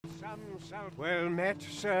Well met,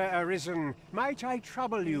 Sir Arisen. Might I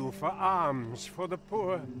trouble you for alms for the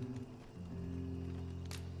poor?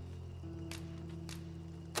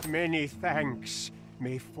 Many thanks.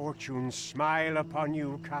 May fortune smile upon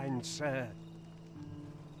you, kind sir.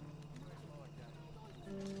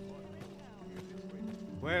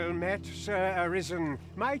 Well met, Sir Arisen.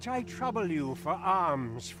 Might I trouble you for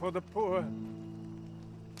alms for the poor?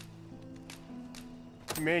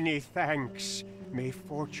 Many thanks. May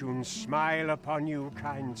fortune smile upon you,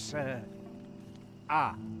 kind sir.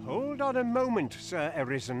 Ah, hold on a moment, Sir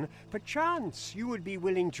Arisen. Perchance you would be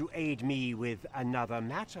willing to aid me with another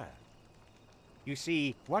matter. You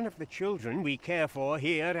see, one of the children we care for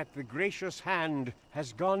here at the Gracious Hand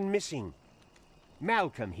has gone missing.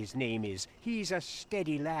 Malcolm, his name is. He's a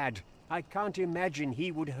steady lad. I can't imagine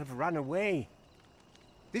he would have run away.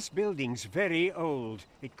 This building's very old.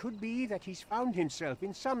 It could be that he's found himself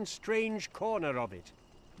in some strange corner of it.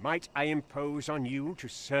 Might I impose on you to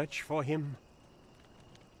search for him?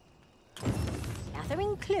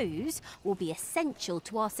 Gathering clues will be essential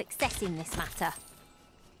to our success in this matter.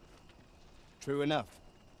 True enough.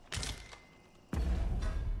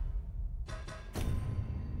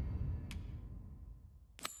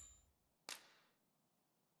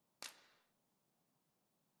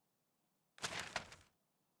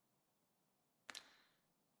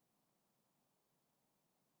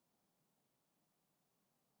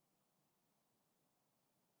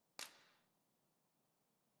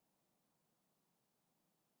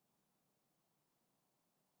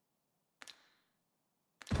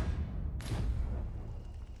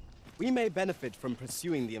 We may benefit from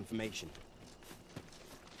pursuing the information.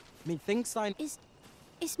 Methinks I... Is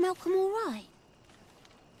Malcolm all right?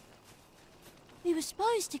 We were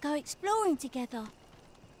supposed to go exploring together,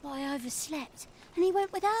 but I overslept and he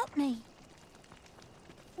went without me.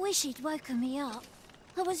 Wish he'd woken me up.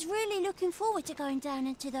 I was really looking forward to going down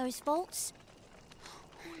into those vaults.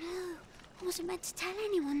 Oh no, I wasn't meant to tell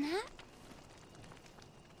anyone that.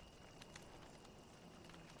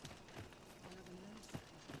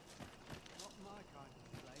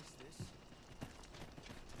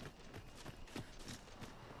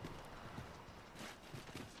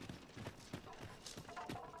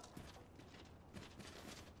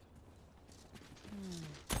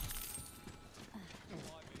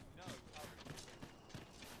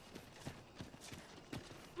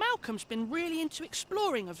 Malcolm's been really into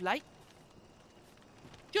exploring of late.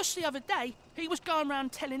 Just the other day, he was going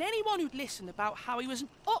around telling anyone who'd listen about how he was an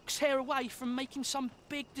ox hair away from making some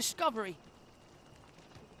big discovery.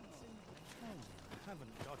 Time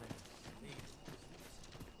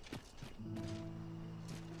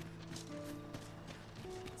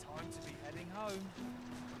to be heading home.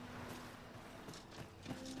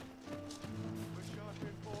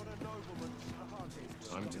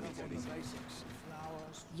 I'm to be ready.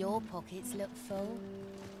 Your pockets look full.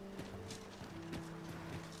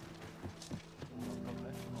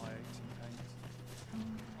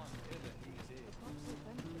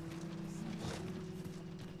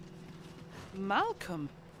 Malcolm.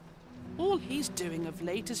 All he's doing of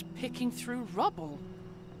late is picking through rubble.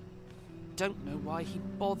 Don't know why he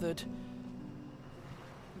bothered.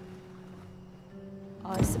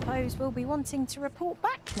 I suppose we'll be wanting to report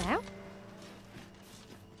back now.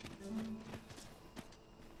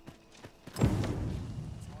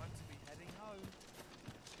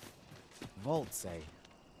 Vault, say.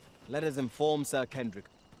 Let us inform Sir Kendrick.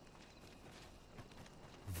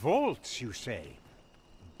 Vaults, you say?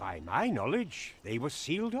 By my knowledge, they were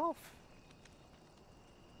sealed off.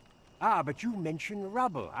 Ah, but you mentioned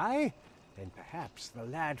rubble, aye? Then perhaps the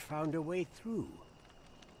lad found a way through.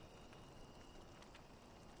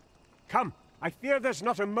 Come, I fear there's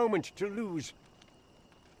not a moment to lose.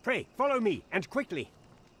 Pray, follow me, and quickly.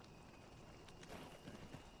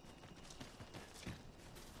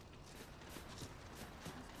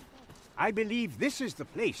 I believe this is the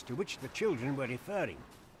place to which the children were referring.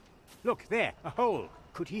 Look, there, a hole.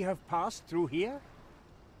 Could he have passed through here?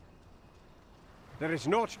 There is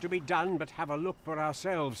naught to be done but have a look for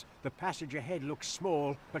ourselves. The passage ahead looks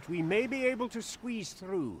small, but we may be able to squeeze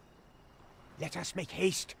through. Let us make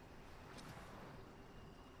haste.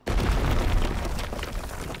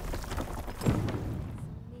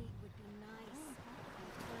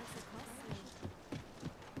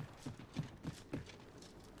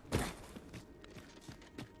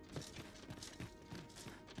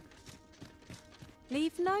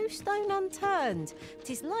 Leave no stone unturned.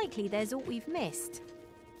 'Tis likely there's aught we've missed.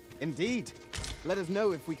 Indeed. Let us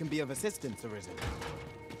know if we can be of assistance, Arisen.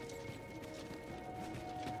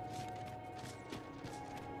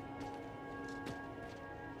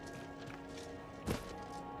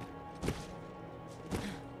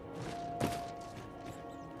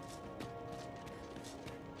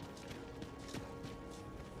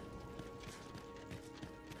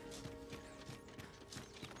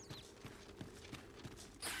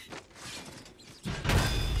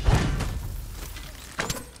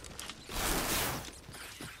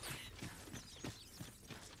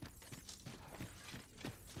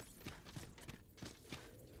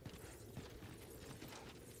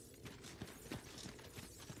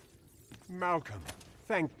 Malcolm,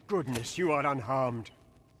 thank goodness you are unharmed.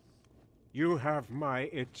 You have my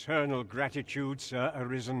eternal gratitude, Sir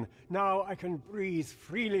Arisen. Now I can breathe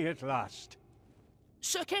freely at last.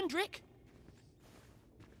 Sir Kendrick?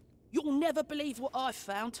 You'll never believe what I've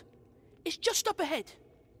found. It's just up ahead.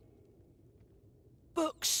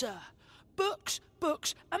 Books, sir. Books,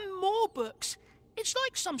 books, and more books. It's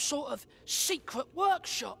like some sort of secret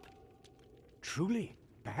workshop. Truly,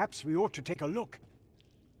 perhaps we ought to take a look.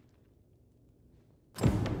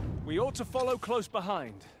 We ought to follow close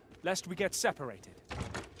behind, lest we get separated.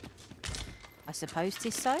 I suppose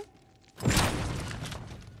 'tis so.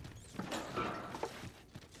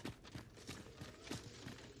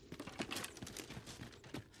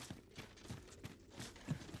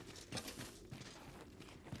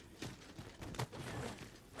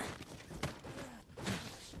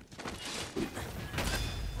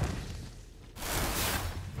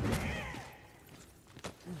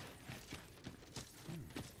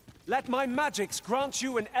 Let my magics grant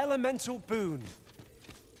you an elemental boon.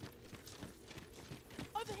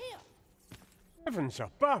 Over here. Heavens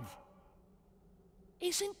above!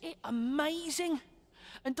 Isn't it amazing?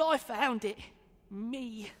 And I found it.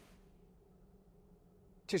 Me.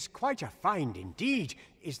 'Tis quite a find indeed.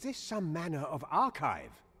 Is this some manner of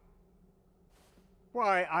archive?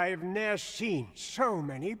 Why, I've ne'er seen so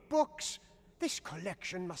many books. This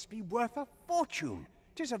collection must be worth a fortune.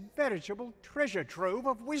 'Tis a veritable treasure trove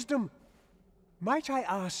of wisdom. Might I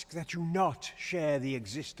ask that you not share the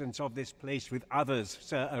existence of this place with others,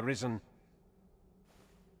 Sir Arisen?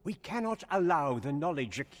 We cannot allow the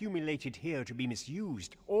knowledge accumulated here to be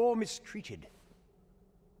misused or mistreated.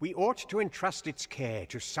 We ought to entrust its care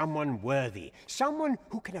to someone worthy, someone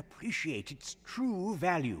who can appreciate its true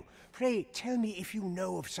value. Pray tell me if you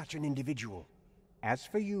know of such an individual. As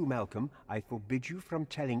for you, Malcolm, I forbid you from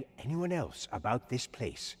telling anyone else about this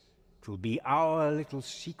place. 'Twill be our little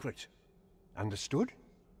secret. Understood?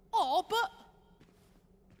 Oh, but...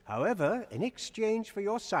 However, in exchange for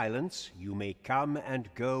your silence, you may come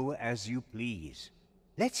and go as you please.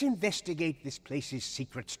 Let's investigate this place's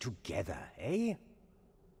secrets together, eh?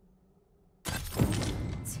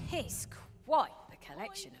 'Tis quite the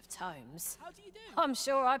collection of tomes. How do you do? I'm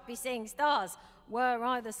sure I'd be seeing stars, were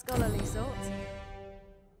I the scholarly sort.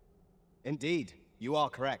 Indeed, you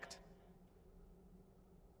are correct.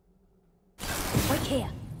 Wait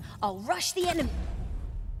here. I'll rush the enemy.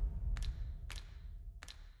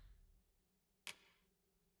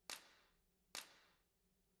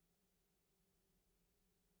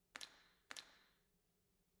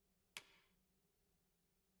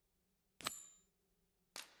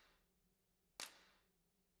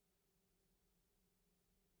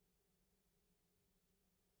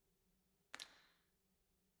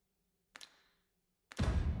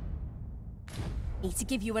 Need to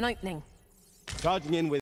give you an opening. Charging in with